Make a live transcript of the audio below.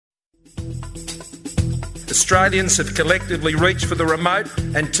Australians have collectively reached for the remote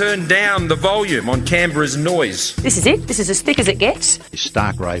and turned down the volume on Canberra's noise. This is it. This is as thick as it gets.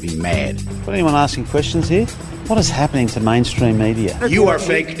 Stark raving mad. Got anyone asking questions here? What is happening to mainstream media? You are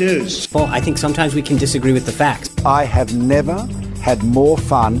fake news. Well, I think sometimes we can disagree with the facts. I have never had more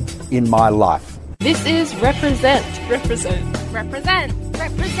fun in my life. This is Represent. Represent. Represent.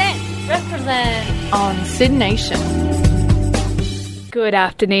 Represent. Represent. On SYN Nation. Good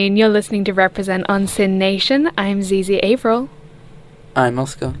afternoon. You're listening to Represent on SYN Nation. I'm Zizi Averill. I'm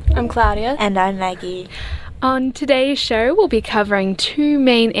Oscar. I'm Claudia. And I'm Maggie. On today's show, we'll be covering two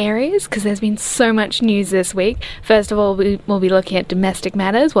main areas because there's been so much news this week. First of all, we'll be looking at domestic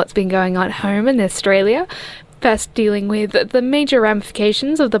matters, what's been going on at home in Australia. First, dealing with the major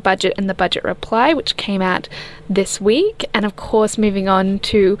ramifications of the budget and the budget reply, which came out this week. And, of course, moving on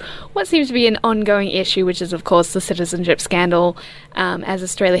to what seems to be an ongoing issue, which is, of course, the citizenship scandal, as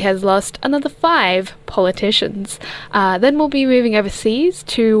Australia has lost another 5 politicians. Then we'll be moving overseas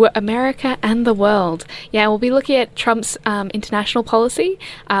to America and the world. Yeah, we'll be looking at Trump's international policy,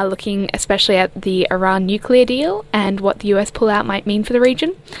 looking especially at the Iran nuclear deal and what the US pullout might mean for the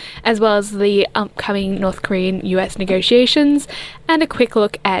region, as well as the upcoming North Korean US negotiations, and a quick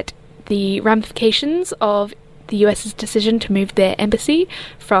look at the ramifications of the US's decision to move their embassy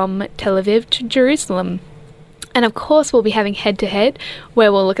from Tel Aviv to Jerusalem. And of course, we'll be having head-to-head,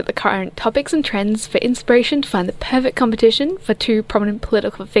 where we'll look at the current topics and trends for inspiration to find the perfect competition for 2 prominent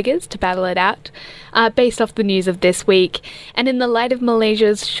political figures to battle it out, based off the news of this week. And in the light of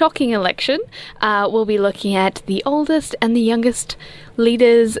Malaysia's shocking election, we'll be looking at the oldest and the youngest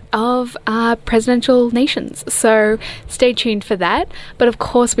leaders of presidential nations. So stay tuned for that. But of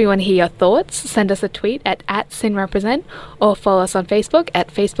course, we want to hear your thoughts. Send us a tweet at @SynRepresent or follow us on Facebook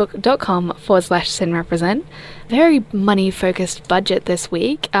at facebook.com/SynRepresent. Very money-focused budget this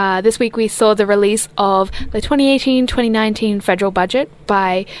week. This week we saw the release of the 2018-2019 federal budget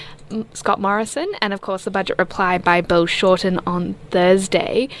by Scott Morrison, and of course the budget reply by Bill Shorten on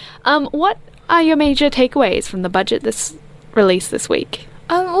Thursday. What are your major takeaways from the budget release this week?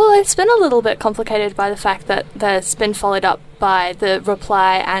 Well, it's been a little bit complicated by the fact that that's been followed up by the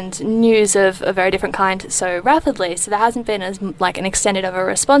reply and news of a very different kind so rapidly, so there hasn't been as an extended of a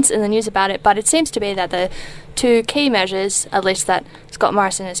response in the news about it, but it seems to be that the 2 key measures, at least that Scott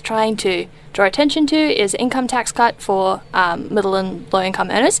Morrison is trying to draw attention to, is income tax cut for middle and low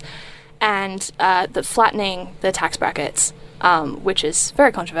income earners, and the flattening the tax brackets, which is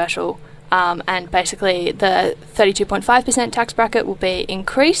very controversial. And basically the 32.5% tax bracket will be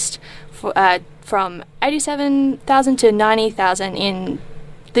increased from 87,000 to 90,000 in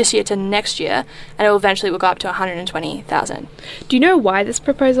this year to next year, and it will eventually go up to 120,000. Do you know why this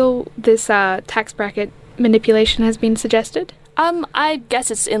tax bracket manipulation has been suggested? I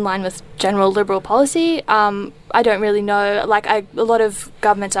guess it's in line with general Liberal policy. I don't really know. A lot of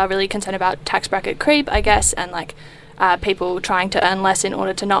governments are really concerned about tax bracket creep, I guess, and people trying to earn less in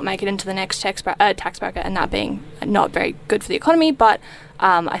order to not make it into the next tax bracket, and that being not very good for the economy. But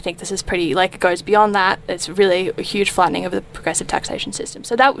I think this is pretty, it goes beyond that. It's really a huge flattening of the progressive taxation system.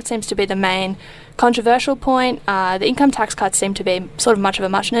 So that seems to be the main controversial point. The income tax cuts seem to be sort of much of a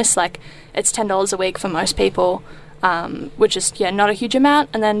muchness. It's $10 a week for most people, which is, not a huge amount.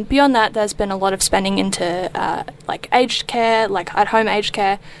 And then beyond that, there's been a lot of spending into, aged care, at-home aged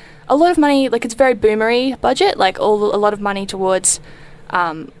care. A lot of money, it's a very boomery budget, a lot of money towards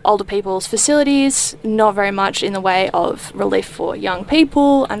older people's facilities, not very much in the way of relief for young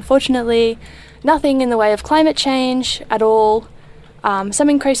people, unfortunately. Nothing in the way of climate change at all. Some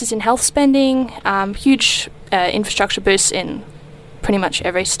increases in health spending, huge infrastructure boosts in pretty much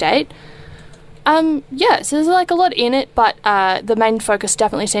every state. So there's a lot in it, but the main focus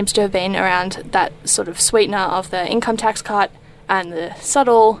definitely seems to have been around that sort of sweetener of the income tax cut and the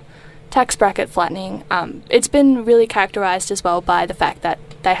subtle tax bracket flattening. It's been really characterised as well by the fact that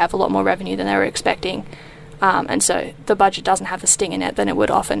they have a lot more revenue than they were expecting, and so the budget doesn't have the sting in it than it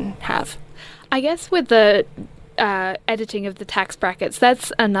would often have. I guess with the editing of the tax brackets,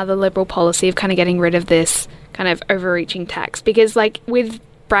 that's another Liberal policy of kind of getting rid of this kind of overreaching tax, because with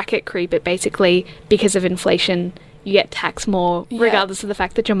bracket creep, it basically, because of inflation, you get taxed more regardless of the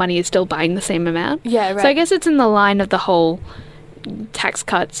fact that your money is still buying the same amount. Yeah, right. So I guess it's in the line of the whole tax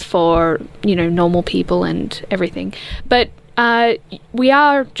cuts for, normal people and everything. But we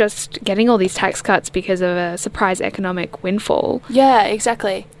are just getting all these tax cuts because of a surprise economic windfall. Yeah,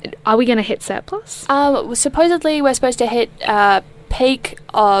 exactly. Are we going to hit surplus? Supposedly we're supposed to hit peak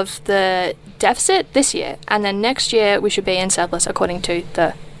of the deficit this year, and then next year we should be in surplus according to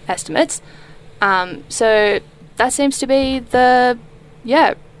the estimates. So that seems to be the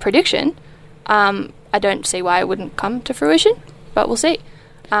prediction. I don't see why it wouldn't come to fruition, but we'll see.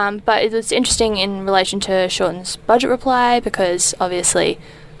 But it's interesting in relation to Shorten's budget reply because obviously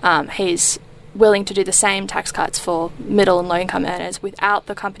he's willing to do the same tax cuts for middle and low income earners without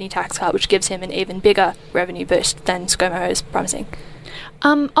the company tax cut, which gives him an even bigger revenue boost than ScoMo is promising.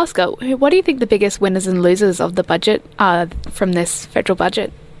 Oscar, what do you think the biggest winners and losers of the budget are from this federal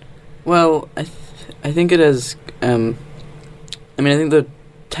budget? Well, I think it has. I think the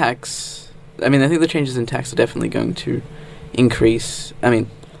tax. I think the changes in tax are definitely going to increase.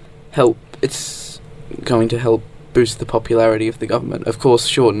 Help. It's going to help boost the popularity of the government. Of course,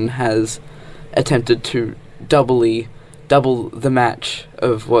 Shorten has attempted to double the match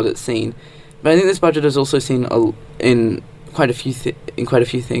of what it's seen, but I think this budget has also seen in quite a few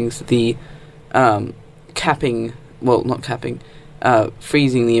things the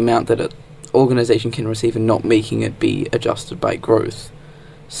freezing the amount that an organisation can receive and not making it be adjusted by growth.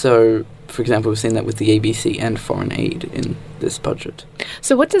 So, for example, we've seen that with the ABC and foreign aid in this budget.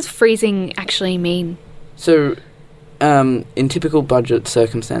 So what does freezing actually mean? So, in typical budget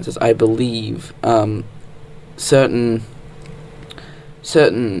circumstances, I believe certain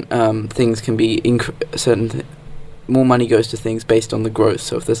things can be more money goes to things based on the growth.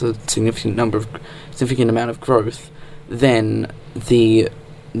 So if there's a significant amount of growth, then the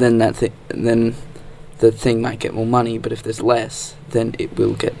thing might get more money. But if there's less, then it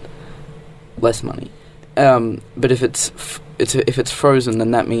will get less money. But if it's frozen,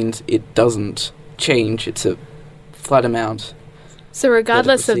 then that means it doesn't change. It's a flat amount. So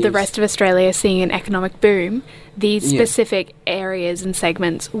regardless of the rest of Australia seeing an economic boom, these specific areas and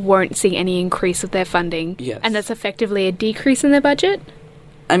segments won't see any increase of their funding. Yes. And that's effectively a decrease in their budget?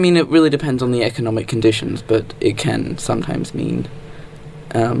 It really depends on the economic conditions, but it can sometimes mean...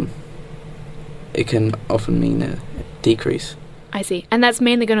 it can often mean a decrease. I see. And that's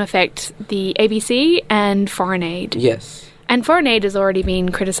mainly going to affect the ABC and foreign aid? Yes. And foreign aid has already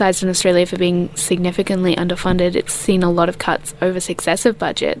been criticised in Australia for being significantly underfunded. It's seen a lot of cuts over successive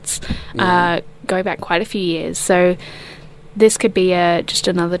budgets, go back quite a few years. So this could be just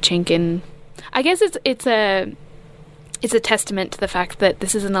another chink in... I guess it's a testament to the fact that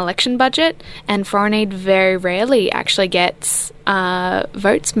this is an election budget and foreign aid very rarely actually gets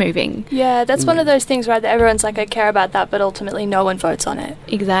votes moving. Yeah, that's one of those things, right, that everyone's like, I care about that, but ultimately no one votes on it.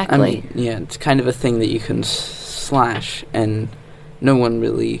 Exactly. It's kind of a thing that you can slash and no one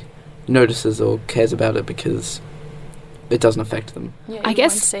really notices or cares about it because it doesn't affect them. Yeah, I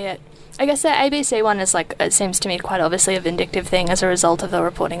guess see it. I guess the ABC one is it seems to me quite obviously a vindictive thing as a result of the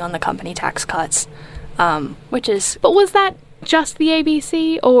reporting on the company tax cuts, which is... But was that just the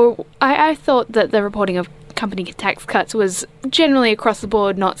ABC, or I thought that the reporting of company tax cuts was generally across the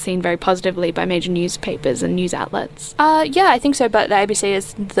board not seen very positively by major newspapers and news outlets? Yeah, I think so, but the ABC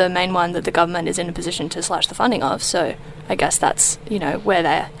is the main one that the government is in a position to slash the funding of, so I guess that's, where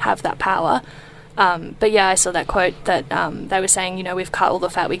they have that power. But yeah, I saw that quote that they were saying, we've cut all the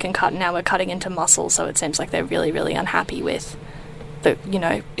fat we can cut, and now we're cutting into muscle, so it seems like they're really, really unhappy with the,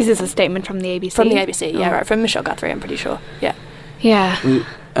 Is this a statement from the ABC? From the ABC, yeah, right, from Michelle Guthrie, I'm pretty sure, yeah. Yeah.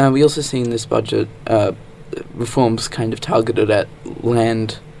 We also see in this budget reforms kind of targeted at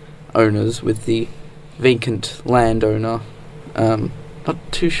land owners with the vacant landowner.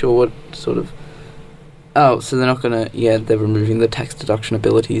 Not too sure what sort of... Oh, so they're not going to... Yeah, they're removing the tax deduction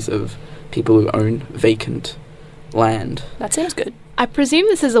abilities of people who own vacant land. That seems good. I presume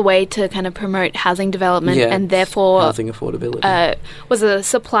this is a way to kind of promote housing development and therefore... housing affordability. Was a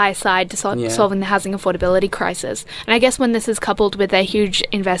supply side to solving the housing affordability crisis. And I guess when this is coupled with a huge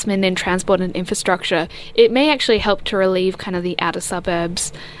investment in transport and infrastructure, it may actually help to relieve kind of the outer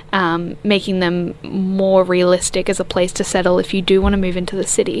suburbs, making them more realistic as a place to settle if you do want to move into the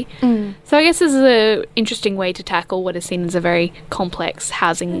city. So I guess this is an interesting way to tackle what is seen as a very complex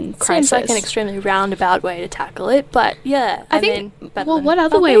housing crisis. Seems like an extremely roundabout way to tackle it, but yeah, I think... Well, what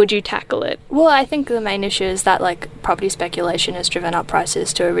other way would you tackle it? Well, I think the main issue is that, property speculation has driven up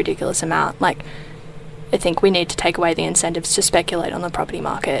prices to a ridiculous amount. I think we need to take away the incentives to speculate on the property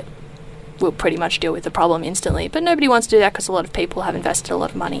market. We'll pretty much deal with the problem instantly. But nobody wants to do that because a lot of people have invested a lot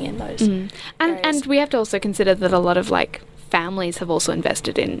of money in those areas. And we have to also consider that a lot of, families have also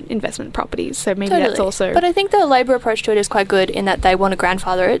invested in investment properties. So maybe that's also... But I think the Labor approach to it is quite good in that they want to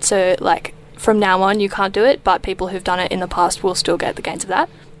grandfather it. So, from now on, you can't do it, but people who've done it in the past will still get the gains of that.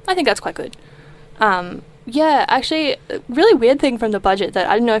 I think that's quite good. Yeah, actually, a really weird thing from the budget that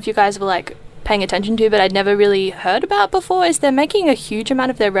I don't know if you guys were, paying attention to, but I'd never really heard about before, is they're making a huge amount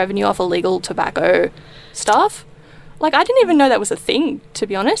of their revenue off illegal tobacco stuff. I didn't even know that was a thing, to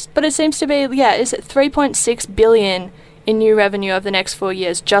be honest, but it seems to be, is it $3.6 billion in new revenue over the next 4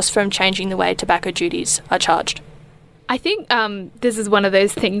 years just from changing the way tobacco duties are charged. I think this is one of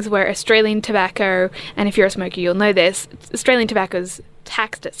those things where Australian tobacco, and if you're a smoker, you'll know this, Australian tobacco's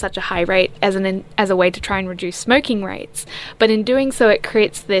taxed at such a high rate as a way to try and reduce smoking rates. But in doing so, it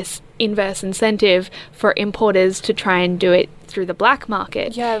creates this inverse incentive for importers to try and do it through the black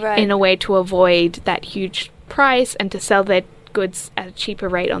market in a way to avoid that huge price and to sell their goods at a cheaper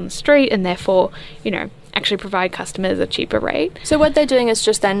rate on the street and therefore, actually provide customers a cheaper rate. So what they're doing is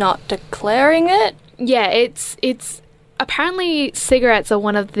just they're not declaring it? Yeah, it's apparently cigarettes are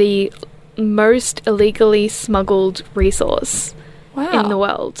one of the most illegally smuggled resource in the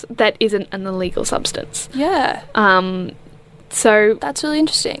world that isn't an illegal substance. Yeah. So that's really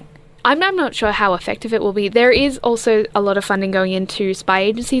interesting. I'm not sure how effective it will be. There is also a lot of funding going into spy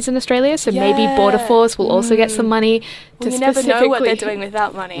agencies in Australia, so maybe Border Force will also get some money you never know what they're doing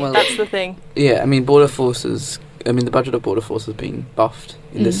without money. Well, that's the thing. Yeah, I mean, the budget of Border Force has been buffed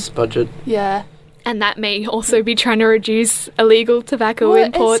in this budget. Yeah. And that may also be trying to reduce illegal tobacco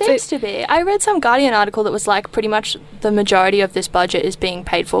imports. It seems to be. I read some Guardian article that was like pretty much the majority of this budget is being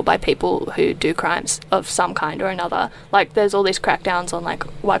paid for by people who do crimes of some kind or another. Like, there's all these crackdowns on, like,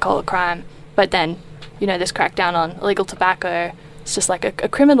 white-collar crime, but then, this crackdown on illegal tobacco, it's just like a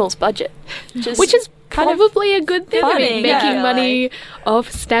criminal's budget. Which is probably a good thing. Funny, I mean, making money off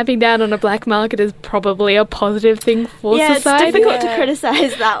stamping down on a black market is probably a positive thing for society. It's difficult to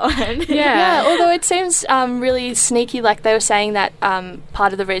criticise that one. Yeah, although it seems really sneaky, like they were saying that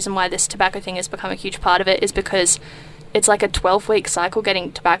part of the reason why this tobacco thing has become a huge part of it is because it's like a 12-week cycle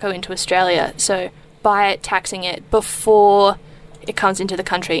getting tobacco into Australia. So by taxing it before it comes into the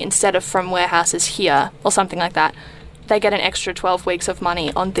country instead of from warehouses here or something like that, they get an extra 12 weeks of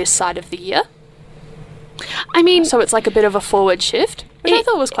money on this side of the year. I mean... So it's like a bit of a forward shift, which I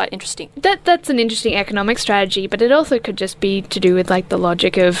thought was quite interesting. That's an interesting economic strategy, but it also could just be to do with, like, the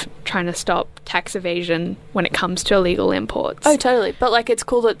logic of trying to stop tax evasion when it comes to illegal imports. Oh, totally. But, like, it's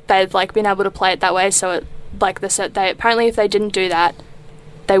cool that they've, like, been able to play it that way, so it, like, apparently if they didn't do that,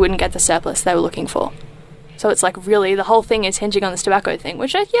 they wouldn't get the surplus they were looking for. So it's, like, really, the whole thing is hinging on this tobacco thing,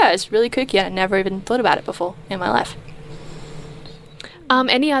 which, is really kooky. I never even thought about it before in my life.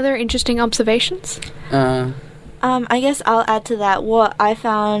 Any other interesting observations? I guess I'll add to that. What I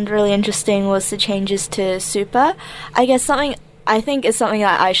found really interesting was the changes to super. I think it's something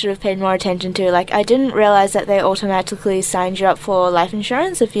that I should have paid more attention to. Like, I didn't realise that they automatically signed you up for life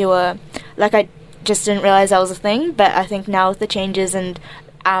insurance if you were... Like, I just didn't realise that was a thing, but I think now with the changes and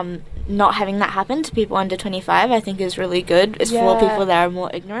not having that happen to people under 25, I think is really good. It's for people that are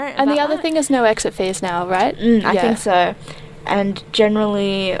more ignorant. And the other thing is no exit fees now, right? I think so. And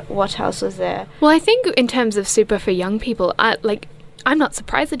generally, what else was there? Well, I think in terms of super for young people, I'm not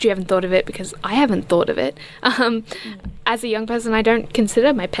surprised that you haven't thought of it because I haven't thought of it. As a young person, I don't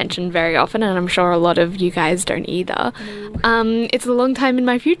consider my pension very often, and I'm sure a lot of you guys don't either. It's a long time in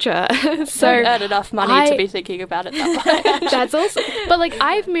my future. So don't earn enough money to be thinking about it that much. That's also... But, like,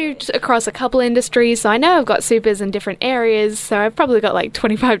 I've moved across a couple industries, so I know I've got supers in different areas, so I've probably got, like,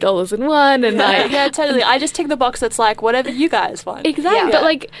 $25 in one, and yeah, totally. I just tick the box that's like, whatever you guys want. Exactly. Yeah. But,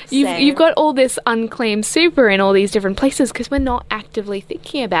 like, you've got all this unclaimed super in all these different places because we're not actively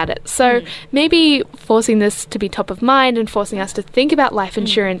thinking about it. So maybe forcing this to be top of mind and forcing us to think about life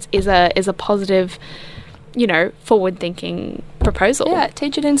insurance is a positive, forward-thinking proposal. Yeah,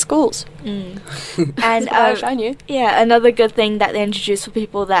 teach it in schools. And I knew. Yeah, another good thing that they introduced for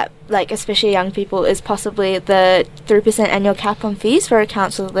people that, like, especially young people, is possibly the 3% annual cap on fees for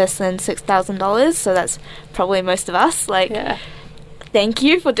accounts with less than $6,000. So that's probably most of us. Like, thank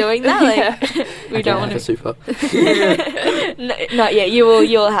you for doing that. Like, we don't want to super. Not yet.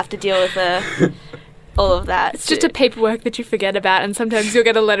 You'll have to deal with all of that. It's just a paperwork that you forget about, and sometimes you'll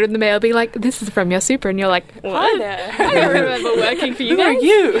get a letter in the mail being like, "This is from your super," and you're like, "What? Hi there. I don't remember working for you guys." Who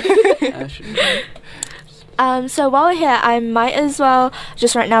are you? So while we're here, I might as well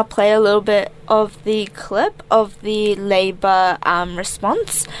just right now play a little bit of the clip of the Labour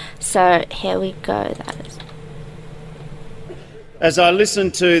response. So here we go. That is. As I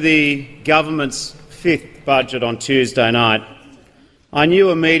listened to the government's fifth budget on Tuesday night, I knew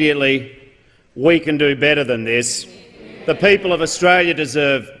immediately we can do better than this. The people of Australia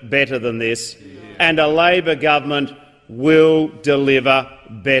deserve better than this, and a Labor government will deliver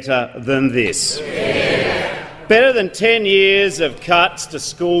better than this. Better than 10 years of cuts to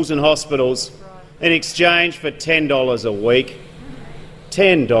schools and hospitals in exchange for $10 a week.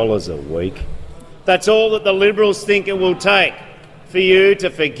 $10 a week. That's all that the Liberals think it will take for you to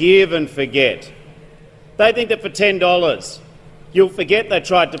forgive and forget. They think that for $10, you'll forget they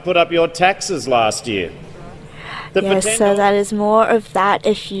tried to put up your taxes last year. Yes, so that is more of that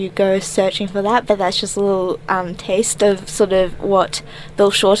if you go searching for that, but that's just a little taste of sort of what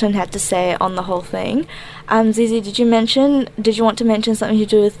Bill Shorten had to say on the whole thing. Zizi, did you want to mention something to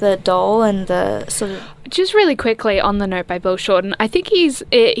do with the dole and the sort of... Just really quickly on the note by Bill Shorten, I think he's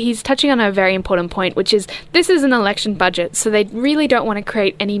touching on a very important point, which is this is an election budget, so they really don't want to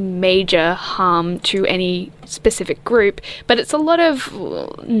create any major harm to any specific group, but it's a lot of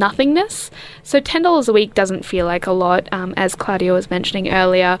nothingness. So $10 a week doesn't feel like a lot, as Claudia was mentioning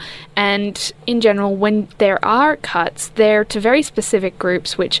earlier, and in general, when there are cuts, they're to very specific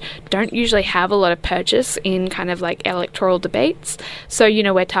groups which don't usually have a lot of purchase in kind of like electoral debates. So,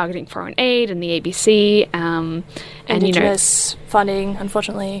 we're targeting foreign aid and the ABC, and Indigenous funding,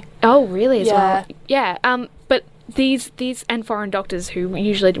 unfortunately. Oh, really? As well? Yeah. But these and foreign doctors who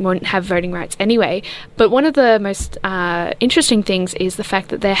usually won't have voting rights anyway. But one of the most interesting things is the fact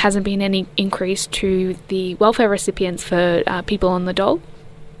that there hasn't been any increase to the welfare recipients for people on the dole.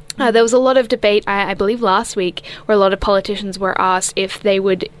 There was a lot of debate, I believe last week, where a lot of politicians were asked if they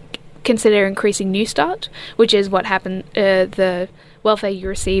would consider increasing New Start, which is what happened, the welfare you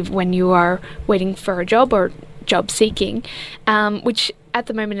receive when you are waiting for a job or job seeking, which at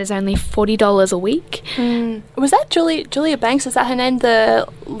the moment is only $40 a week. Was that Julia Banks? Is that her name? The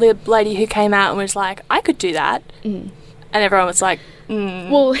Lib lady who came out and was like, I could do that. And everyone was like,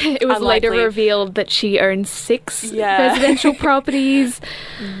 well, it was unlikely. later revealed that she owns 6 residential properties.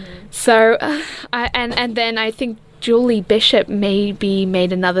 So, and then I think Julie Bishop maybe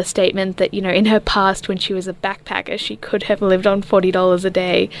made another statement that, in her past when she was a backpacker, she could have lived on $40 a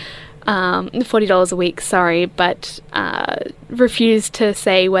day. $40 a week, but refused to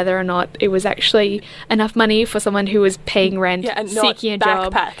say whether or not it was actually enough money for someone who was paying rent, and seeking a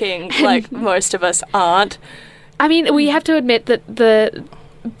job. Backpacking like most of us aren't. I mean, we have to admit that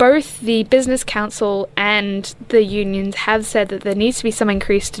both the Business Council and the unions have said that there needs to be some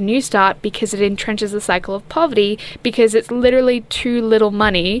increase to New Start because it entrenches the cycle of poverty, because it's literally too little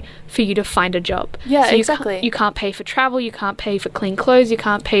money for you to find a job. Yeah, so exactly. You can't pay for travel, you can't pay for clean clothes, you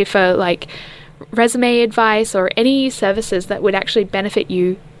can't pay for, resume advice or any services that would actually benefit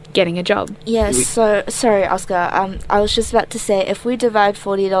you getting a job. Yes, so, sorry, Oscar, I was just about to say, if we divide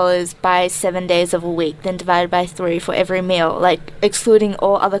 $40 by 7 days of a week, then divide by 3 for every meal, excluding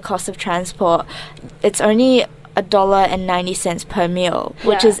all other costs of transport, it's only $1.90 per meal,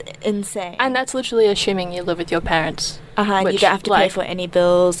 which is insane. And that's literally assuming you live with your parents. And you don't have to pay for any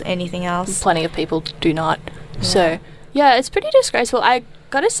bills, anything else. Plenty of people do not. Yeah. So, yeah, it's pretty disgraceful. I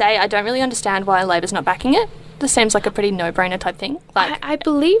gotta say, I don't really understand why Labor's not backing it. This seems like a pretty no-brainer type thing. I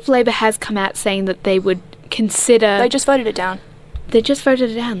believe Labor has come out saying that they would consider... They just voted it down. They just voted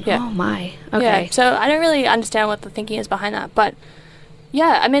it down? Yeah. Oh, my. Okay. Yeah, so I don't really understand what the thinking is behind that. But,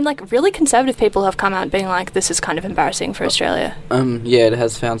 yeah, I mean, really conservative people have come out being like, this is kind of embarrassing for Australia. Yeah, it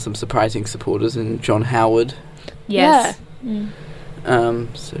has found some surprising supporters in John Howard. Yes. Yeah.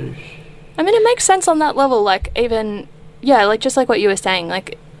 So... I mean, it makes sense on that level. Just like what you were saying,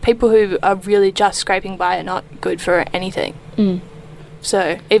 people who are really just scraping by are not good for anything.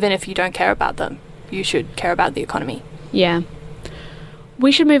 So even if you don't care about them, you should care about the economy. Yeah.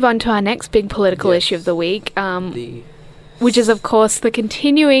 We should move on to our next big political issue of the week, which is, of course, the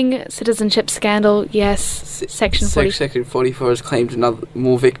continuing citizenship scandal. Yes, Section 40. Section 44 has claimed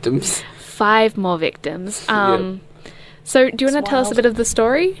more victims. 5 more victims. So do you want to tell us a bit of the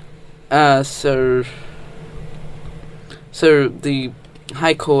story? So the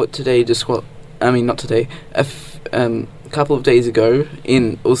High Court today a couple of days ago,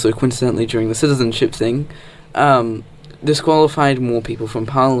 also coincidentally during the citizenship thing, disqualified more people from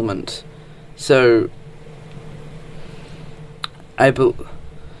Parliament. So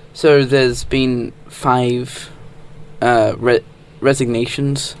there's been 5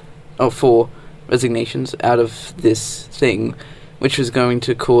 resignations, or 4 resignations out of this thing, which was going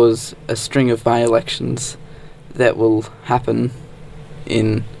to cause a string of by-elections that will happen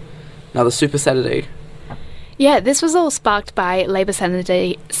in another Super Saturday. Yeah, this was all sparked by Labor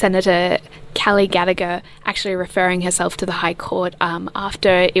Senator Kelly Gallagher actually referring herself to the High Court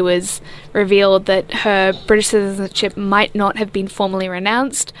after it was revealed that her British citizenship might not have been formally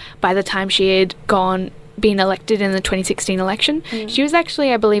renounced by the time she had been elected in the 2016 election. She was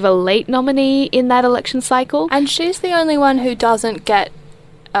actually, I believe, a late nominee in that election cycle. And she's the only one who doesn't get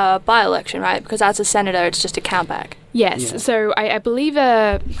a by-election, right? Because as a senator, it's just a countback. Yes, yeah. So I believe,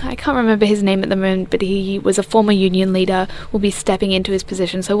 I can't remember his name at the moment, but he was a former union leader, will be stepping into his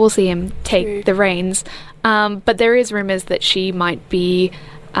position, so we'll see him take the reins. But there is rumours that she might be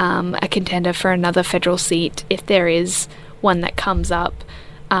a contender for another federal seat if there is one that comes up.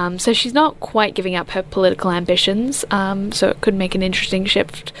 So she's not quite giving up her political ambitions, so it could make an interesting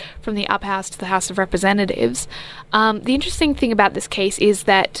shift from the upper house to the House of Representatives. The interesting thing about this case is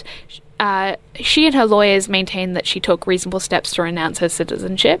that she and her lawyers maintain that she took reasonable steps to renounce her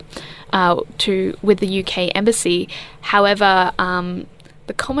citizenship with the UK embassy. However,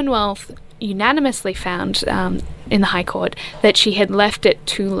 the Commonwealth unanimously found in the High Court that she had left it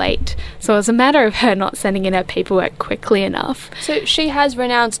too late. So it was a matter of her not sending in her paperwork quickly enough. So she has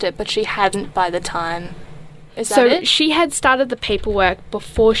renounced it, but she hadn't by the time. Is that so it? She had started the paperwork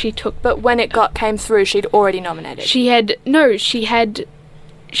before she took... But when it came through, she'd already nominated. She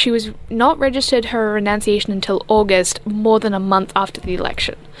was not registered her renunciation until August, more than a month after the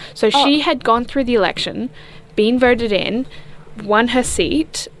election. So she had gone through the election, been voted in, won her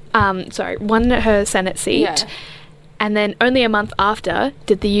seat... won her Senate seat, and then only a month after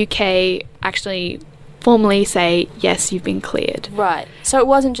did the UK actually formally say, yes, you've been cleared. Right. So it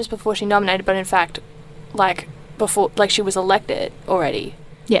wasn't just before she nominated, but in fact, before she was elected already.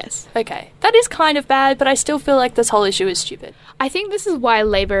 Yes. Okay. That is kind of bad, but I still feel like this whole issue is stupid. I think this is why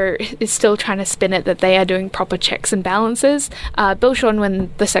Labour is still trying to spin it that they are doing proper checks and balances. Bill Shorten,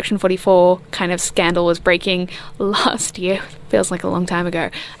 when the Section 44 kind of scandal was breaking last year, feels like a long time ago,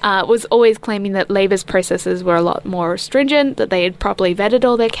 was always claiming that Labour's processes were a lot more stringent, that they had properly vetted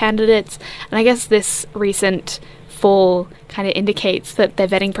all their candidates. And I guess this recent fall kind of indicates that their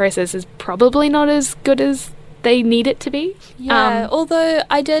vetting process is probably not as good as they need it to be. Yeah, although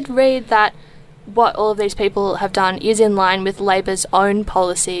I did read that what all of these people have done is in line with Labor's own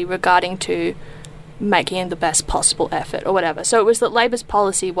policy regarding to making the best possible effort or whatever. So it was that Labor's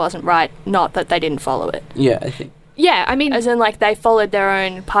policy wasn't right, not that they didn't follow it. Yeah, I think. Yeah, I mean... As in, they followed their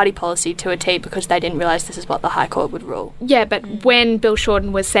own party policy to a T because they didn't realise this is what the High Court would rule. Yeah, but when Bill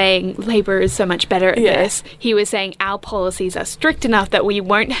Shorten was saying Labour is so much better at this, he was saying our policies are strict enough that we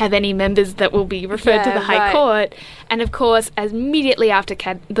won't have any members that will be referred to the High Court. And of course, immediately after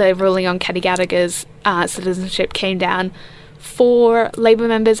the ruling on Caddy Gallagher's citizenship came down, 4 Labour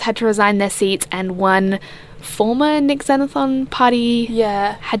members had to resign their seats and 1 former Nick Xenophon party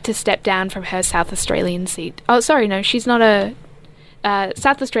had to step down from her South Australian seat. Oh, sorry, no, she's not a...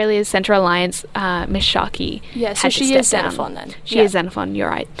 South Australia's Centre Alliance, Miss Sharkey. Yeah, so she is Xenophon then. She is Xenophon, you're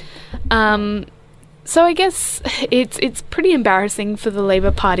right. So I guess it's pretty embarrassing for the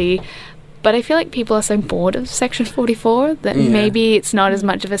Labour Party, but I feel like people are so bored of Section 44 that maybe it's not as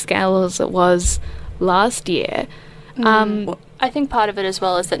much of a scandal as it was last year. I think part of it as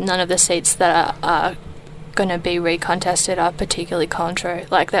well is that none of the seats that are going to be recontested are particularly contro.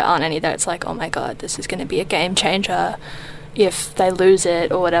 There aren't any that it's oh my god, this is going to be a game changer if they lose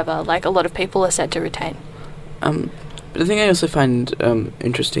it or whatever. A lot of people are set to retain. But the thing I also find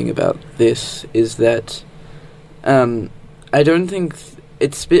interesting about this is that I don't think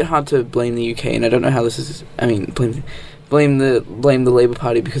it's a bit hard to blame the UK, and I don't know how this is. I mean, blame the Labour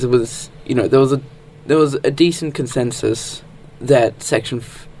Party, because it was there was a decent consensus that Section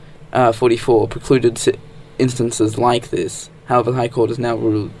 44 precluded instances like this. However, the High Court has now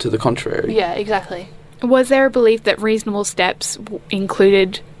ruled to the contrary. Yeah, exactly. Was there a belief that reasonable steps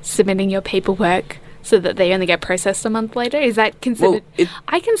included submitting your paperwork so that they only get processed a month later? Is that considered...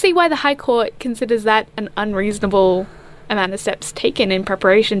 I can see why the High Court considers that an unreasonable amount of steps taken in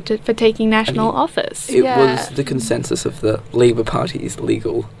preparation for taking national office. It was the consensus of the Labour Party's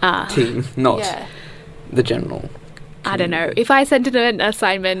legal team, not the general... I don't know. If I sent in an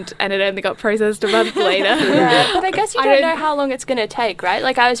assignment and it only got processed a month later... But I guess you don't know how long it's going to take, right?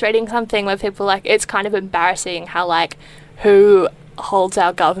 I was reading something where people it's kind of embarrassing how, who holds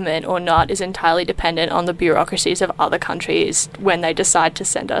our government or not is entirely dependent on the bureaucracies of other countries when they decide to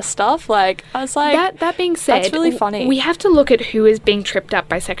send us stuff. I was like... That being said... That's really funny. We have to look at who is being tripped up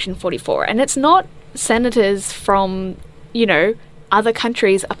by Section 44, and it's not senators from, other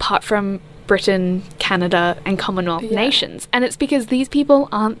countries apart from Britain, Canada, and Commonwealth nations. And it's because these people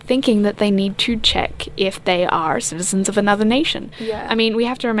aren't thinking that they need to check if they are citizens of another nation. Yeah. I mean, we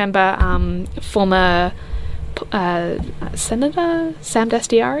have to remember former Senator Sam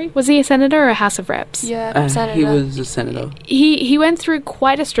Dastyari. Was he a senator or a House of Reps? Yeah, senator. He was a senator. He went through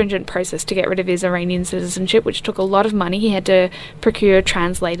quite a stringent process to get rid of his Iranian citizenship, which took a lot of money. He had to procure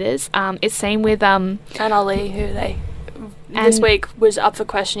translators. It's same with... Anne Ali, who they... this week was up for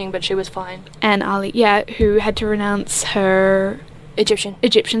questioning, but she was fine. Anne Ali, who had to renounce her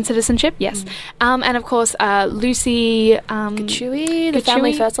Egyptian citizenship, yes. And of course, Lucy Kachui, the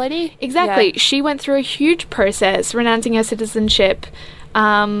family first lady. Exactly. Yeah. She went through a huge process renouncing her citizenship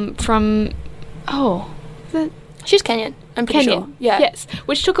from... She's Kenyan, I'm pretty sure. Yeah. Yes,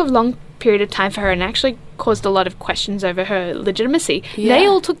 which took a long period of time for her and actually caused a lot of questions over her legitimacy. They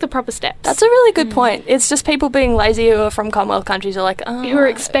all took the proper steps. That's a really good point. It's just people being lazy who are from Commonwealth countries are like, who are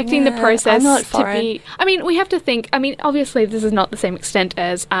expecting the process to be... I mean, we have to think... I mean, obviously, this is not the same extent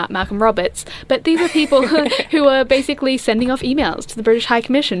as Malcolm Roberts, but these are people who are basically sending off emails to the British High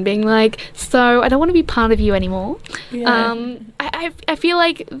Commission being like, so I don't want to be part of you anymore. Yeah. I feel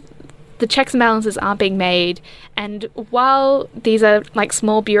like the checks and balances aren't being made, and while these are like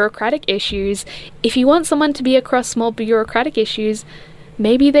small bureaucratic issues, if you want someone to be across small bureaucratic issues,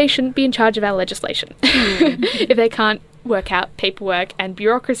 maybe they shouldn't be in charge of our legislation. If they can't work out paperwork and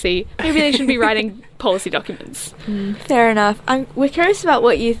bureaucracy, maybe they shouldn't be writing policy documents. Fair enough. We're curious about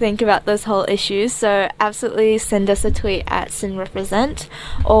what you think about those whole issues, so absolutely send us a tweet at SYNRepresent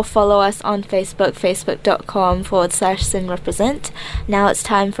or follow us on Facebook, facebook.com/SYNRepresent. Now it's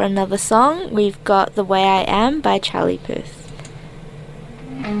time for another song. We've got The Way I Am by Charlie Puth.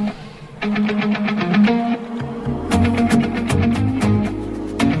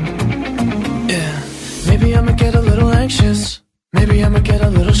 Maybe I'ma get a little anxious, maybe I'ma get a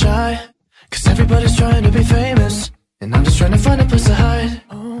little shy, 'cause everybody's trying to be famous, and I'm just trying to find a place to hide.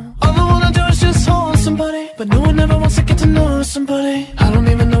 All I wanna do is just hold somebody, but no one ever wants to get to know somebody. I don't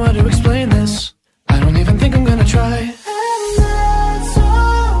even know how to explain this, I don't even think I'm gonna try. And that's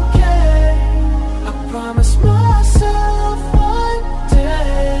okay, I promise myself one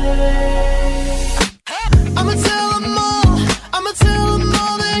day I'ma tell them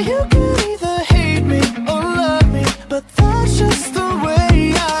all that you can either hate me or love me, but that's just the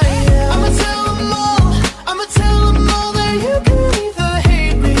way I am. I'ma tell them all that you can either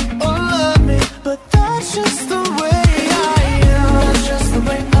hate me or love me, but that's just the way I am. That's just the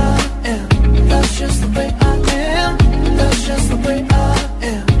way I am. That's just the way I am. That's just the way I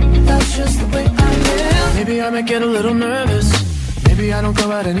am. That's just the way I am. Maybe I might get a little nervous, maybe I don't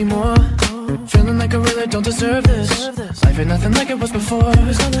go out anymore, feeling like I really don't deserve this. Life ain't nothing like it was before.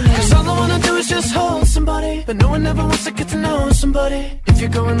 'Cause all I wanna do is just hold somebody, but no one ever wants to get to know somebody. If you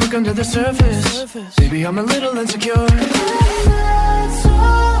go and look under the surface, maybe I'm a little insecure. And that's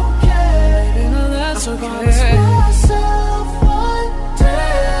okay, you know that's okay. I promise myself one day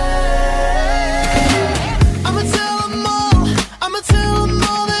I'ma tell them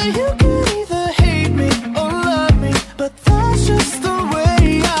all that you can either hate me or love me, but that's just the way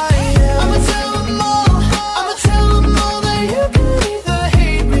I am. I'ma tell them all that you can either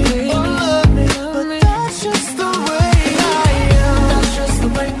hate me or love me, but that's just the way I am. That's just the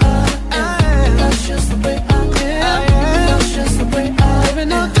way I am. That's just the way I am. That's just the way I am. Even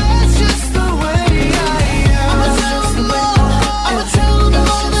though that's just the way I am. I'ma tell them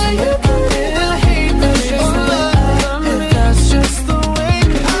all that you can either hate me or love me, that's just the way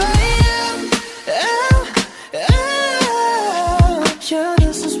I am. Yeah,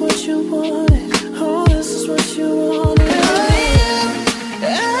 this is what you wanted. Oh, this is what you wanted.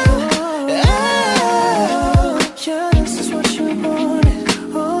 Yeah, this is what you wanted.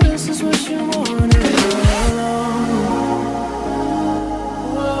 Oh, this is what you wanted.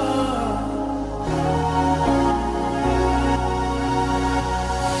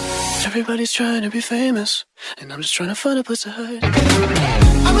 Everybody's trying to be famous, and I'm just trying to find a place to hide.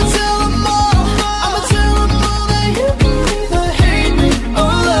 I'ma tell them all that you can either hate me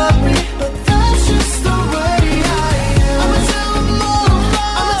or love me, but that's just the way I am. I'ma tell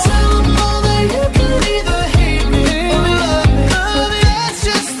them all that you can either hate me or love me, but that's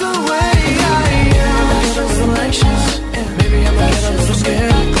just the way I am. That's just the anxious, maybe I might get a little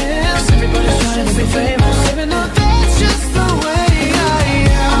scared, 'cause everybody's trying to be famous, even though that's just the way I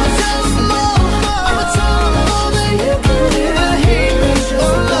am. I'ma tell them all that you can either hate me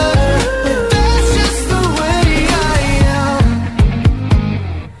or love me, but that's just the way I am.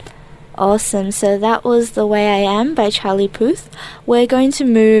 Awesome, so that was The Way I Am by Charlie Puth. We're going to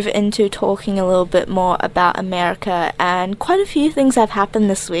move into talking a little bit more about America, and quite a few things have happened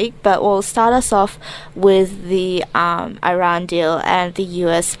this week, but we'll start us off with the Iran deal and the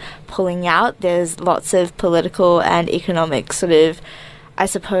US pulling out. There's lots of political and economic sort of, I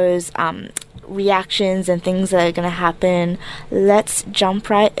suppose, reactions and things that are going to happen. Let's jump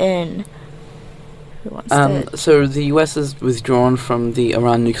right in. Who wants to? So the US has withdrawn from the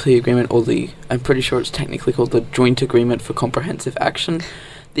Iran nuclear agreement, or I'm pretty sure it's technically called the Joint Agreement for Comprehensive Action.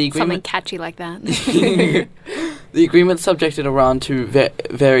 The agreement, something catchy like that. The agreement subjected Iran to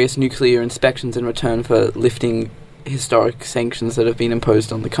various nuclear inspections in return for lifting historic sanctions that have been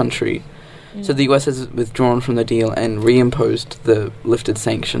imposed on the country. So the US has withdrawn from the deal and reimposed the lifted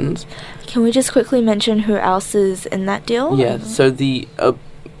sanctions. Can we just quickly mention who else is in that deal? Yeah, so the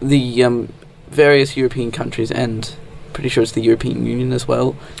various European countries, and pretty sure it's the European Union as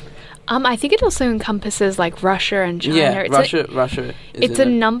well. I think it also encompasses like Russia and China. Yeah, It's Russia. It's a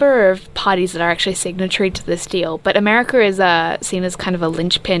number of parties that are actually signatory to this deal, but America is seen as kind of a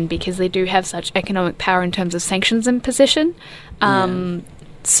linchpin because they do have such economic power in terms of sanctions imposition.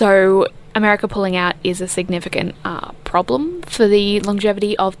 So America pulling out is a significant problem for the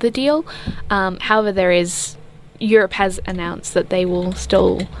longevity of the deal. However, Europe has announced that they will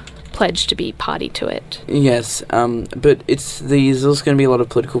still pledge to be party to it. Yes, but there's also going to be a lot of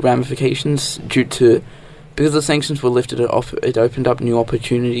political ramifications because the sanctions were lifted. It opened up new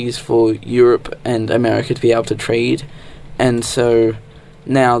opportunities for Europe and America to be able to trade, and so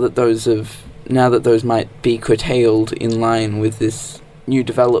now that those might be curtailed in line with this new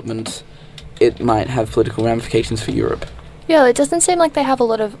development, it might have political ramifications for Europe. Yeah, it doesn't seem like they have a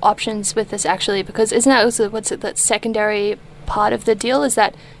lot of options with this actually, because isn't that also that secondary part of the deal is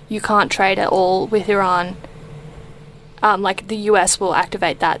that you can't trade at all with Iran. Like the US will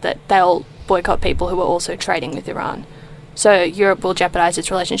activate that they'll boycott people who are also trading with Iran. So Europe will jeopardize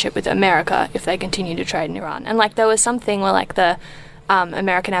its relationship with America if they continue to trade in Iran. And like there was something where like the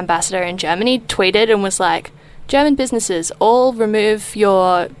American ambassador in Germany tweeted and was like, German businesses, all remove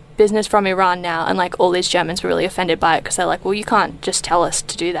your business from Iran now. And like all these Germans were really offended by it because they're like, well, you can't just tell us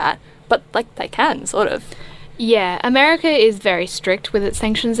to do that. But like they can, sort of. Yeah, America is very strict with its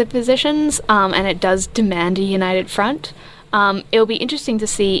sanctions impositions, and it does demand a united front. It'll be interesting to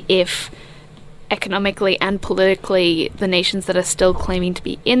see if economically and politically the nations that are still claiming to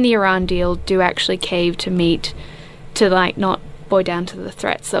be in the Iran deal do actually cave to like not bow down to the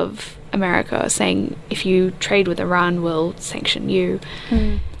threats of America saying if you trade with Iran, we'll sanction you.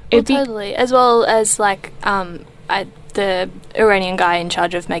 Well, totally. As well as like the Iranian guy in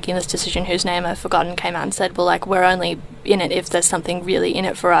charge of making this decision, whose name I've forgotten, came out and said, well, like, we're only in it if there's something really in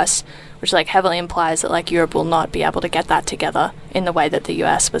it for us, which, like, heavily implies that, like, Europe will not be able to get that together in the way that the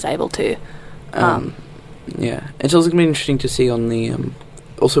US was able to. Yeah. It's also going to be interesting to see on the,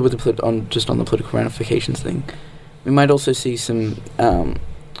 also with the on the political ramifications thing. We might also see some,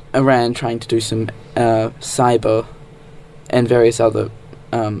 Iran trying to do some, cyber and various other,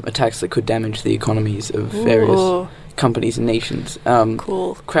 attacks that could damage the economies of various companies and nations.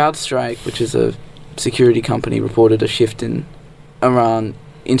 Cool. CrowdStrike, which is a security company, reported a shift in Iran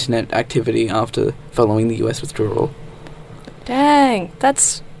internet activity after following the US withdrawal. Dang,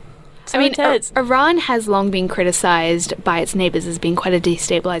 that's so intense. Iran has long been criticised by its neighbours as being quite a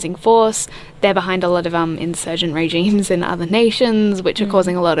destabilising force. They're behind a lot of insurgent regimes in other nations, which are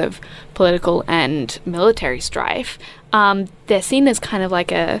causing a lot of political and military strife. They're seen as kind of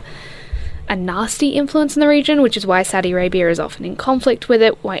like a nasty influence in the region, which is why Saudi Arabia is often in conflict with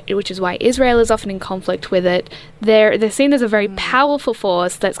it, which is why Israel is often in conflict with it. They're seen as a very powerful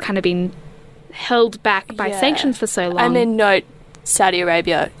force that's kind of been held back by sanctions for so long. And then note, Saudi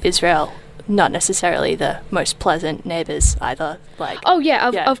Arabia, Israel, not necessarily the most pleasant neighbours either. Like,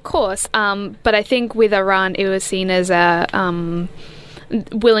 of course. But I think with Iran, it was seen as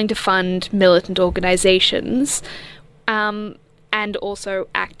willing to fund militant organisations, and also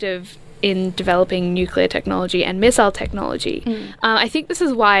active in developing nuclear technology and missile technology. I think this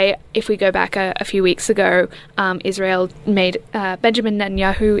is why, if we go back a few weeks ago, Israel made Benjamin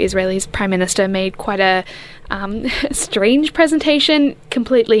Netanyahu, Israel's prime minister, made quite a strange presentation,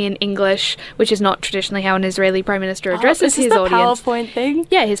 completely in English, which is not traditionally how an Israeli prime minister addresses his audience. PowerPoint thing?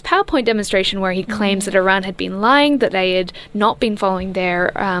 Yeah, his PowerPoint demonstration where he claims that Iran had been lying, that they had not been following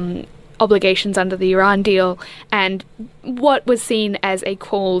their obligations under the Iran deal, and what was seen as a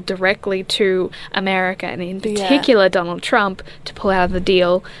call directly to America, and in particular Donald Trump, to pull out of the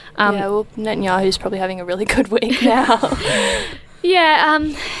deal. Well, Netanyahu's probably having a really good week now.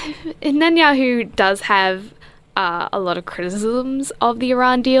 Netanyahu does have a lot of criticisms of the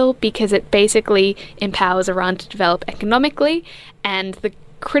Iran deal because it basically empowers Iran to develop economically, and the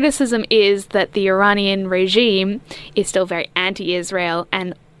criticism is that the Iranian regime is still very anti-Israel,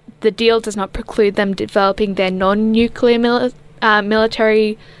 and the deal does not preclude them developing their non-nuclear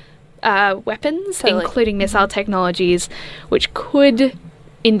military weapons, including missile technologies, which could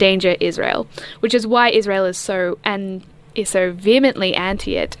endanger Israel, which is why Israel is so vehemently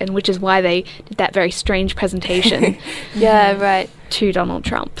anti it, and which is why they did that very strange presentation to Donald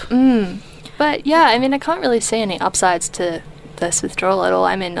Trump. But yeah, I mean, I can't really see any upsides to this withdrawal at all.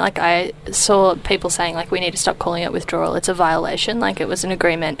 I mean, like, I saw people saying, like, we need to stop calling it withdrawal. It's a violation. Like, it was an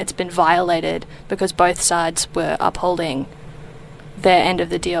agreement. It's been violated because both sides were upholding their end of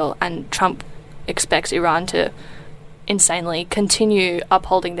the deal, and Trump expects Iran to insanely continue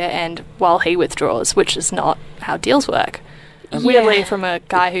upholding their end while he withdraws, which is not how deals work. weirdly from a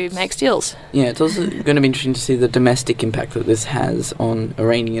guy who makes deals. Yeah, it's also going to be interesting to see the domestic impact that this has on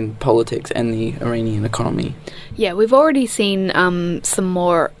Iranian politics and the Iranian economy. Yeah, we've already seen some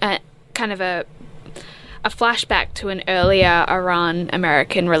more kind of a flashback to an earlier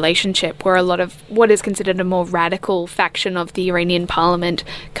Iran-American relationship where a lot of what is considered a more radical faction of the Iranian parliament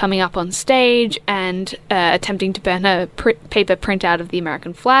coming up on stage and attempting to burn a paper printout of the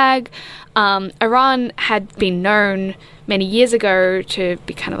American flag. Iran had been known many years ago to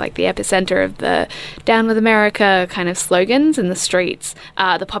be kind of like the epicenter of the Down with America kind of slogans in the streets.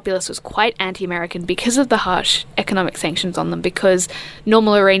 The populace was quite anti-American because of the harsh economic sanctions on them, because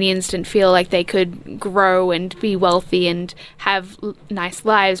normal Iranians didn't feel like they could grow and be wealthy and have nice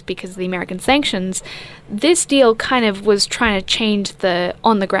lives because of the American sanctions. This deal kind of was trying to change the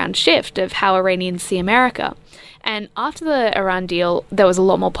on-the-ground shift of how Iranians see America. And after the Iran deal, there was a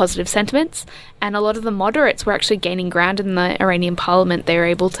lot more positive sentiments, and a lot of the moderates were actually gaining ground in the Iranian parliament. They were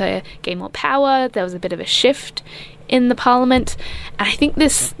able to gain more power. There was a bit of a shift in the parliament. And I think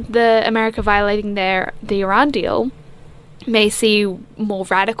the America violating the Iran deal may see more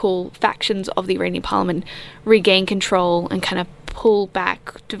radical factions of the Iranian parliament regain control and kind of pull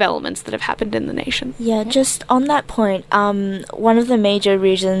back developments that have happened in the nation. Yeah, just on that point, one of the major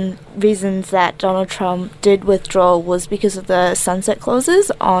reasons that Donald Trump did withdraw was because of the sunset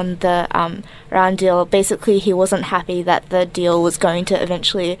clauses on the Iran deal. Basically, he wasn't happy that the deal was going to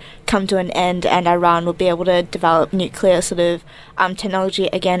eventually come to an end and Iran would be able to develop nuclear sort of technology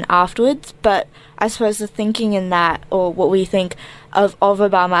again afterwards. But I suppose the thinking in that, or what we think of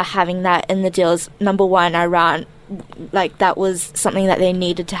Obama having that in the deal is, number one, Iran, like, that was something that they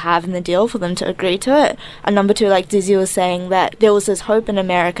needed to have in the deal for them to agree to it. And number two, like Dizzy was saying, that there was this hope in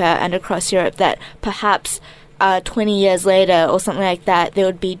America and across Europe that perhaps 20 years later or something like that, there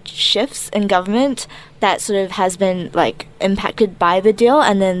would be shifts in government that sort of has been, like, impacted by the deal,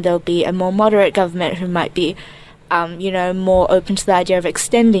 and then there'll be a more moderate government who might be more open to the idea of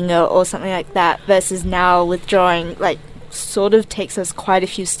extending it or something like that, versus now withdrawing, like, sort of takes us quite a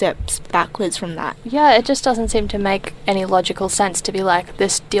few steps backwards from that. Yeah, it just doesn't seem to make any logical sense to be like,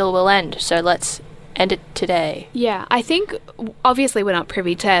 this deal will end, so let's end it today. Yeah, I think, obviously we're not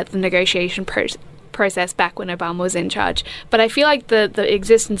privy to the negotiation process back when Obama was in charge, but I feel like the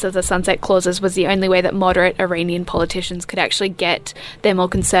existence of the sunset clauses was the only way that moderate Iranian politicians could actually get their more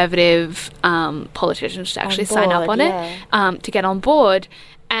conservative politicians to actually sign up on it, to get on board.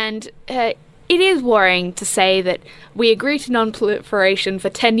 And it is worrying to say that we agree to non-proliferation for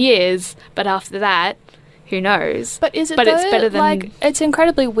 10 years, but after that, who knows? But is it but though, it's better than... like, it's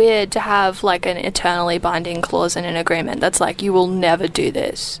incredibly weird to have, like, an eternally binding clause in an agreement that's like, you will never do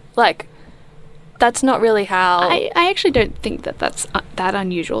this. Like, that's not really how... I actually don't think that's that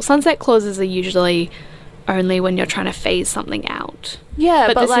unusual. Sunset clauses are usually only when you're trying to phase something out. Yeah,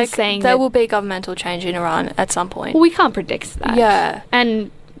 but this like, is saying there will be governmental change in Iran at some point. Well, we can't predict that. Yeah.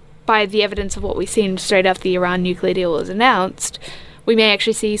 And by the evidence of what we've seen straight after the Iran nuclear deal was announced, we may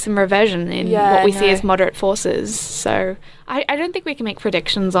actually see some reversion in what we see as moderate forces. So I don't think we can make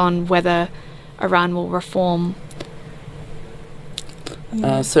predictions on whether Iran will reform.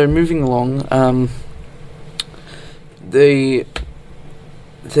 So moving along,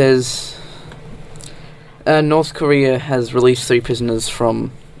 North Korea has released 3 prisoners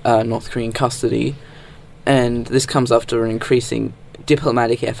from North Korean custody, and this comes after an increasing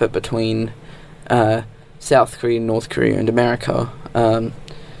diplomatic effort between South Korea, North Korea, and America.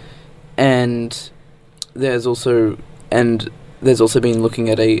 And there's also been looking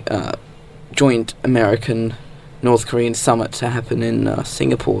at a joint American-North Korean summit to happen in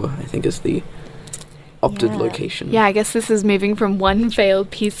Singapore, I think is the opted location. Yeah, I guess this is moving from one failed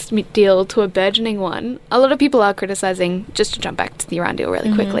peace deal to a burgeoning one. A lot of people are criticising, just to jump back to the Iran deal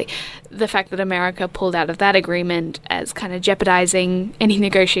really quickly, the fact that America pulled out of that agreement as kind of jeopardising any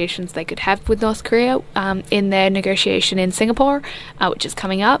negotiations they could have with North Korea in their negotiation in Singapore, which is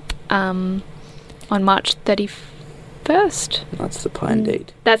coming up on March 31st. That's the planned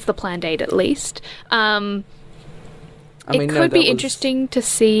date. That's the planned date, at least. It could be interesting to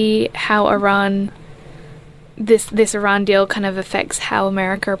see how Iran... This Iran deal kind of affects how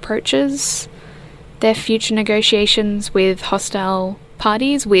America approaches their future negotiations with hostile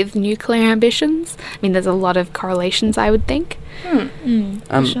parties with nuclear ambitions. I mean, there's a lot of correlations, I would think. Sure.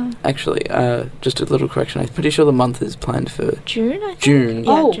 Actually, just a little correction. I'm pretty sure the month is planned for June, I think? June.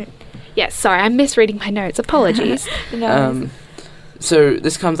 Yeah, June. Yes, sorry, I'm misreading my notes. Apologies. So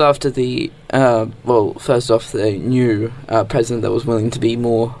this comes after first off, the new president that was willing to be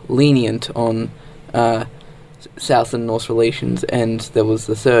more lenient on South and North relations, and there was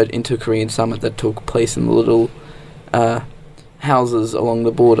the third inter-Korean summit that took place in the little houses along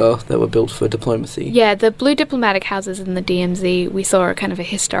the border that were built for diplomacy. Yeah, the blue diplomatic houses in the DMZ, we saw a kind of a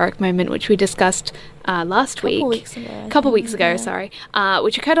historic moment, which we discussed last week. A couple weeks ago,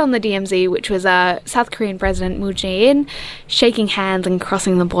 which occurred on the DMZ, which was South Korean President Moon Jae-in shaking hands and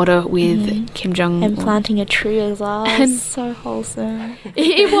crossing the border with Kim Jong-un. And planting a tree as well. And so wholesome.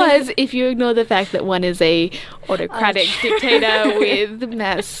 It was, if you ignore the fact that one is a autocratic dictator with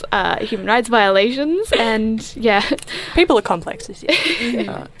mass human rights violations, and people are complex this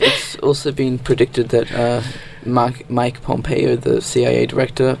year. It's also been predicted that Mike Pompeo, the CIA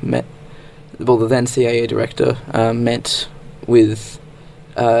director, the then CIA director,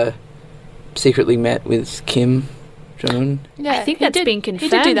 secretly met with Kim Jong-un. Yeah, I think that's been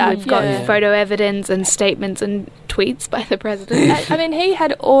confirmed. We've got photo evidence and statements and tweets by the president. I mean, he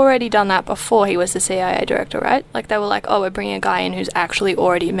had already done that before he was the CIA director, right? Like, they were like, oh, we're bringing a guy in who's actually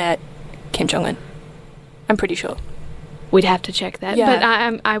already met Kim Jong-un. I'm pretty sure. We'd have to check that.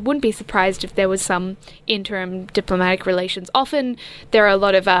 Yeah. But I wouldn't be surprised if there was some interim diplomatic relations. Often there are a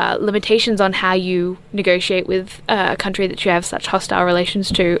lot of limitations on how you negotiate with a country that you have such hostile relations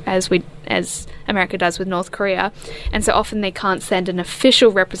to as America does with North Korea. And so often they can't send an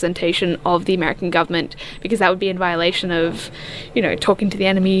official representation of the American government because that would be in violation of, talking to the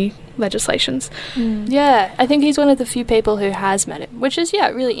enemy legislations. Yeah, I think he's one of the few people who has met him, which is,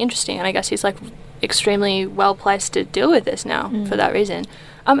 really interesting. And I guess he's, extremely well placed to deal with this now for that reason.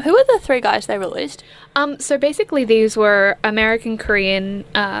 Who are the three guys they released? So basically these were American, Korean,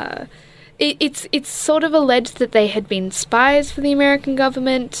 it's sort of alleged that they had been spies for the American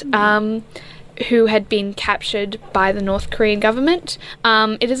government, who had been captured by the North Korean government.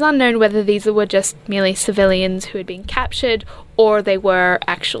 It is unknown whether these were just merely civilians who had been captured or they were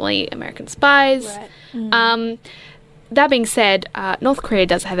actually American spies. Right. That being said, North Korea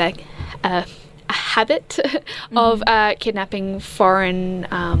does have a habit of kidnapping foreign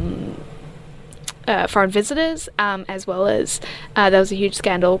visitors, as well as there was a huge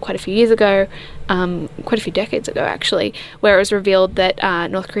scandal quite a few decades ago actually, where it was revealed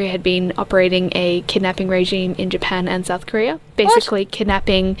that North Korea had been operating a kidnapping regime in Japan and South Korea, basically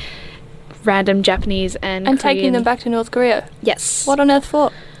kidnapping random Japanese and Korean, taking them back to North Korea. Yes. What on earth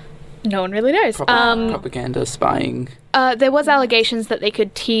for? No one really knows. Propaganda, spying. There was allegations that they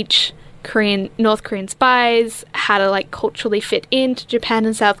could teach North Korean spies how to culturally fit into Japan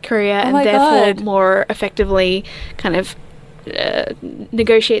and South Korea, and therefore more effectively kind of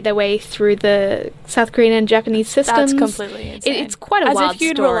negotiate their way through the South Korean and Japanese systems. That's completely insane. It's quite a wild story. As if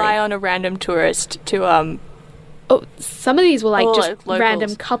you'd rely on a random tourist to some of these were just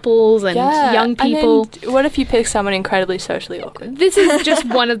random couples and young people. And then what if you pick someone incredibly socially awkward? This is just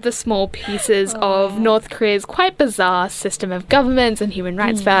one of the small pieces of North Korea's quite bizarre system of governments and human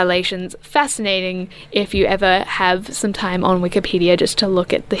rights violations. Fascinating if you ever have some time on Wikipedia just to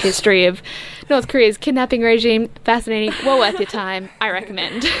look at the history of North Korea's kidnapping regime. Fascinating. Well worth your time. I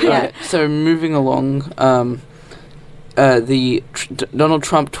recommend. Right. So moving along, Donald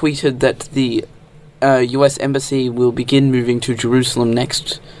Trump tweeted that the U.S. Embassy will begin moving to Jerusalem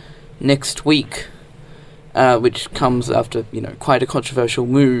next week, which comes after quite a controversial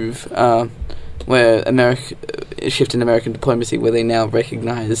move, where a shift in American diplomacy, where they now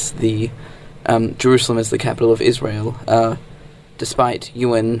recognize the Jerusalem as the capital of Israel, despite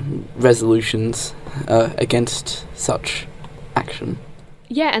UN resolutions against such action.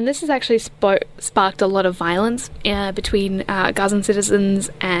 Yeah, and this has actually sparked a lot of violence between Gazan citizens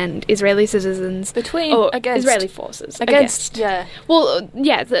and Israeli citizens. Against Israeli forces. Yeah. Well,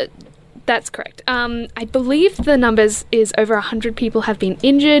 yeah, that's correct. I believe the numbers is over 100 people have been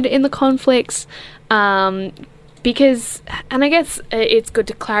injured in the conflicts. Because, and I guess it's good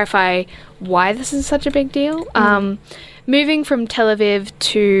to clarify why this is such a big deal. Moving from Tel Aviv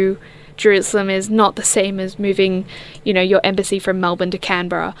to Jerusalem is not the same as moving, your embassy from Melbourne to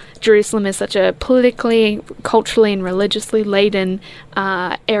Canberra. Jerusalem is such a politically, culturally and religiously laden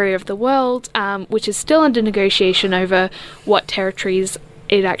area of the world, which is still under negotiation over what territories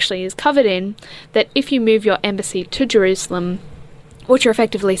it actually is covered in, that if you move your embassy to Jerusalem, what you're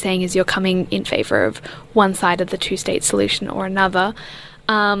effectively saying is you're coming in favour of one side of the two-state solution or another.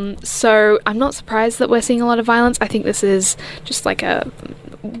 So I'm not surprised that we're seeing a lot of violence. I think this is just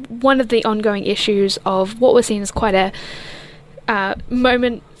one of the ongoing issues of what we're seeing as quite a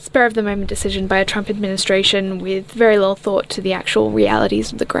spur-of-the-moment decision by a Trump administration with very little thought to the actual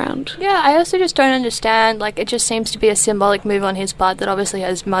realities of the ground. Yeah, I also just don't understand. It just seems to be a symbolic move on his part that obviously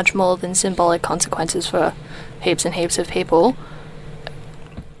has much more than symbolic consequences for heaps and heaps of people.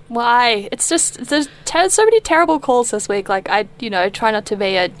 Why? It's just, there's so many terrible calls this week. I try not to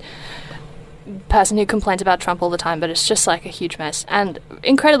be a person who complains about Trump all the time, but it's just like a huge mess and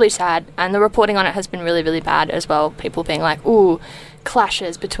incredibly sad. And the reporting on it has been really, really bad as well. People being like, ooh,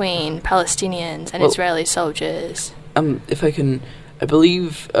 clashes between Palestinians and Israeli soldiers. If I can, I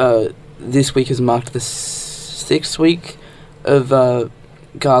believe this week has marked the 6th week of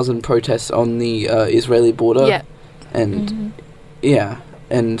Gazan protests on the Israeli border. Yeah. And,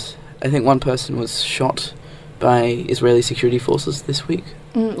 and I think one person was shot by Israeli security forces this week.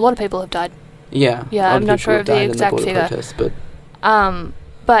 A lot of people have died. Yeah. Yeah, I'm not sure of the exact figure.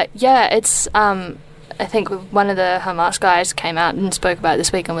 But yeah, it's I think one of the Hamas guys came out and spoke about it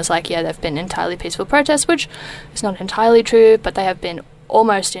this week and was like, yeah, they've been entirely peaceful protests, which is not entirely true, but they have been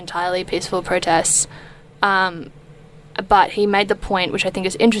almost entirely peaceful protests. But he made the point, which I think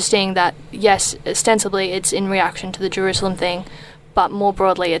is interesting, that yes, ostensibly it's in reaction to the Jerusalem thing, but more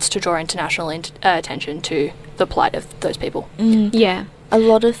broadly it's to draw international attention to the plight of those people. Yeah. A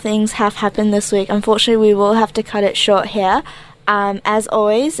lot of things have happened this week. Unfortunately, we will have to cut it short here. As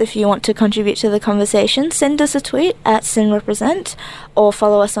always, if you want to contribute to the conversation, send us a tweet at SynRepresent or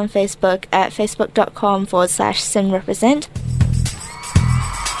follow us on Facebook at facebook.com/SynRepresent.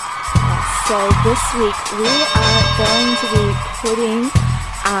 So this week we are going to be putting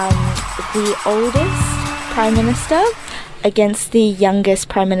the oldest Prime Minister against the youngest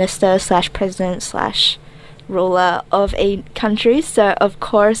Prime Minister / President / ruler of a country. So of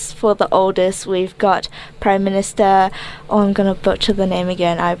course for the oldest we've got Prime Minister, I'm going to butcher the name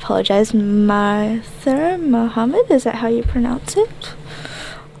again, I apologise, Mahathir Mohamad, is that how you pronounce it?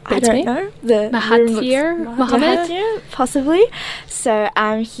 I don't know. Mahathir Mohamad? Possibly. So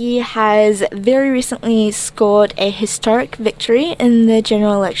he has very recently scored a historic victory in the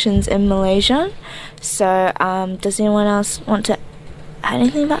general elections in Malaysia. So does anyone else want to add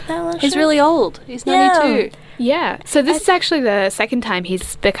anything about that election? He's really old. He's 92. Yeah. So this is actually the second time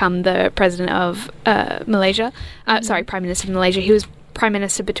he's become the president of Malaysia. Prime Minister of Malaysia. He was Prime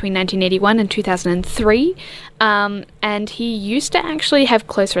Minister between 1981 and 2003. And he used to actually have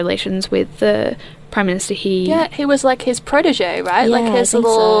close relations with the Prime Minister. He was like his protege, right? Yeah, like his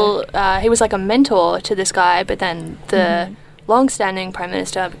little... he was like a mentor to this guy, but then the long-standing Prime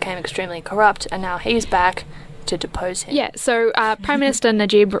Minister became extremely corrupt, and now he's back to depose him. Yeah, so Prime Minister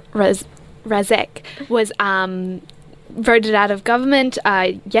Najib Razak was voted out of government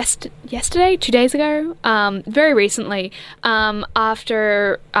yesterday, 2 days ago, very recently,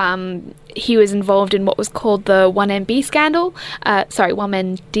 after he was involved in what was called the 1MB scandal.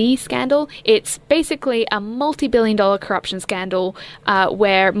 1MD scandal. It's basically a multi-billion-dollar corruption scandal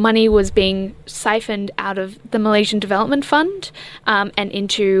where money was being siphoned out of the Malaysian Development Fund and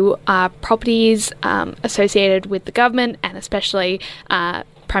into properties associated with the government and especially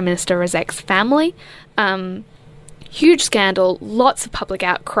Prime Minister Razak's family. Huge scandal, lots of public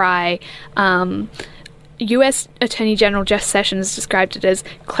outcry. US Attorney General Jeff Sessions described it as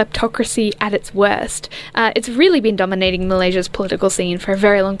kleptocracy at its worst. It's really been dominating Malaysia's political scene for a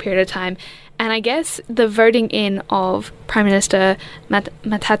very long period of time. And I guess the voting in of Prime Minister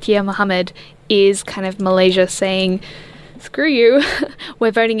Mahathir Mohamad is kind of Malaysia saying, screw you, we're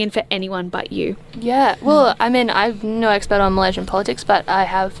voting in for anyone but you. Yeah, well, I mean, I'm no expert on Malaysian politics, but I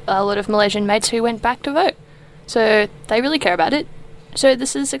have a lot of Malaysian mates who went back to vote. So they really care about it. So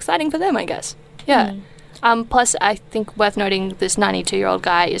this is exciting for them, I guess. Yeah. Plus, I think worth noting, this 92-year-old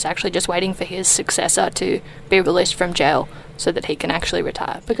guy is actually just waiting for his successor to be released from jail so that he can actually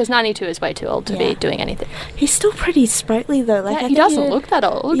retire. Because 92 is way too old to be doing anything. He's still pretty sprightly, though. Like, he doesn't look that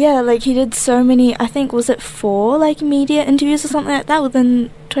old. Yeah, like, he did so many, I think, was it 4, like, media interviews or something like that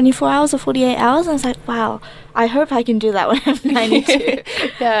within 24 hours or 48 hours? And I was like, wow, I hope I can do that when I'm 92.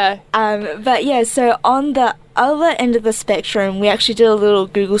 Yeah. But yeah, so on the other end of the spectrum, we actually did a little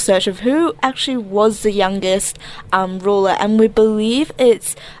Google search of who actually was the youngest ruler, and we believe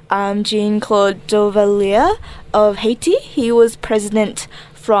it's Jean-Claude Duvalier of Haiti. He was president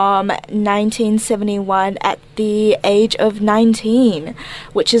from 1971 at the age of 19,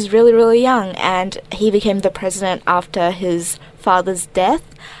 which is really, really young, and he became the president after his father's death.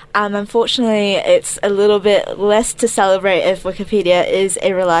 Unfortunately, it's a little bit less to celebrate if Wikipedia is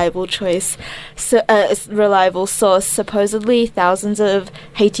a reliable choice, a reliable source. Supposedly, thousands of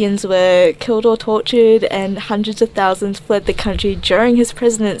Haitians were killed or tortured, and hundreds of thousands fled the country during his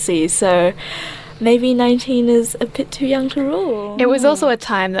presidency. So maybe 19 is a bit too young to rule. It was also a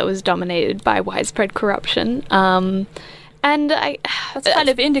time that was dominated by widespread corruption. And that's kind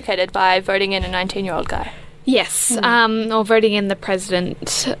of indicated by voting in a 19-year-old guy. Yes, or voting in the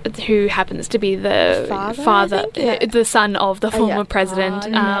president, who happens to be the father, the son of the former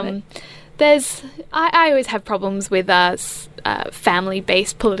president. I always have problems with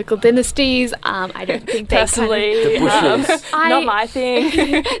family-based political dynasties. I don't think they personally not my thing.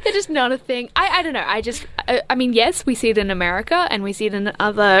 They're just not a thing. I don't know. I mean, yes, we see it in America and we see it in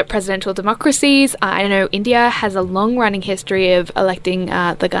other presidential democracies. I know India has a long-running history of electing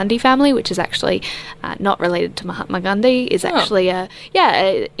the Gandhi family, which is actually not related to Mahatma Gandhi. Is actually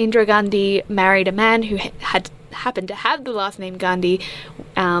Indira Gandhi married a man who happened to have the last name Gandhi,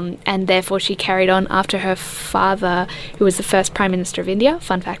 and therefore she carried on after her father, who was the first Prime Minister of India.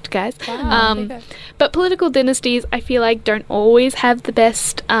 Fun fact, guys. Wow. But political dynasties, I feel like, don't always have the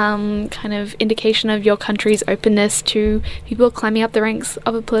best kind of indication of your country's openness to people climbing up the ranks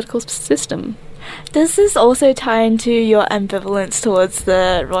of a political system. Does this also tie into your ambivalence towards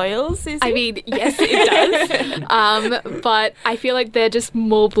the royals, Susie? I mean, yes, it does. But I feel like they're just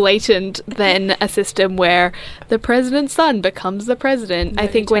more blatant than a system where the president's son becomes the president. I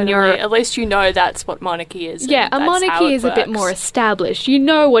think when you're... At least you know that's what monarchy is. Yeah, a monarchy is a bit more established. You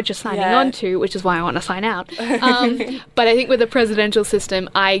know what you're signing on to, which is why I want to sign out. But I think with a presidential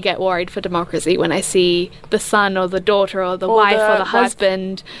system, I get worried for democracy when I see the son or the daughter or the wife or the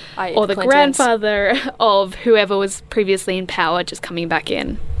husband or the grandfather of whoever was previously in power just coming back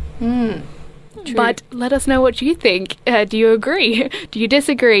in. True. But let us know what you think. Do you agree? Do you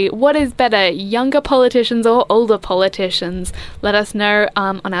disagree? What is better, younger politicians or older politicians? Let us know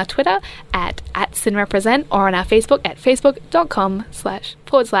on our Twitter at SynRepresent or on our Facebook at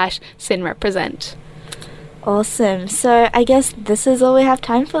facebook.com//SynRepresent. Awesome. So I guess this is all we have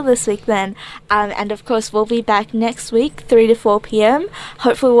time for this week then. And of course we'll be back next week, 3 to 4 p.m.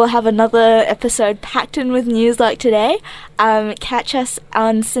 Hopefully we'll have another episode packed in with news like today. Catch us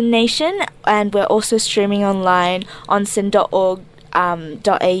on Syn Nation, and we're also streaming online on syn.org.au.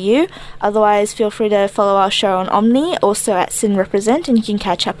 Otherwise, feel free to follow our show on Omni, also at Syn Represent, and you can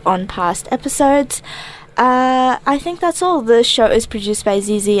catch up on past episodes. I think that's all. The show is produced by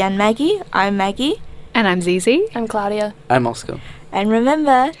Zizi and Maggie. I'm Maggie. And I'm Zizi. I'm Claudia. I'm Oscar. And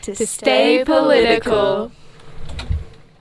remember to stay political.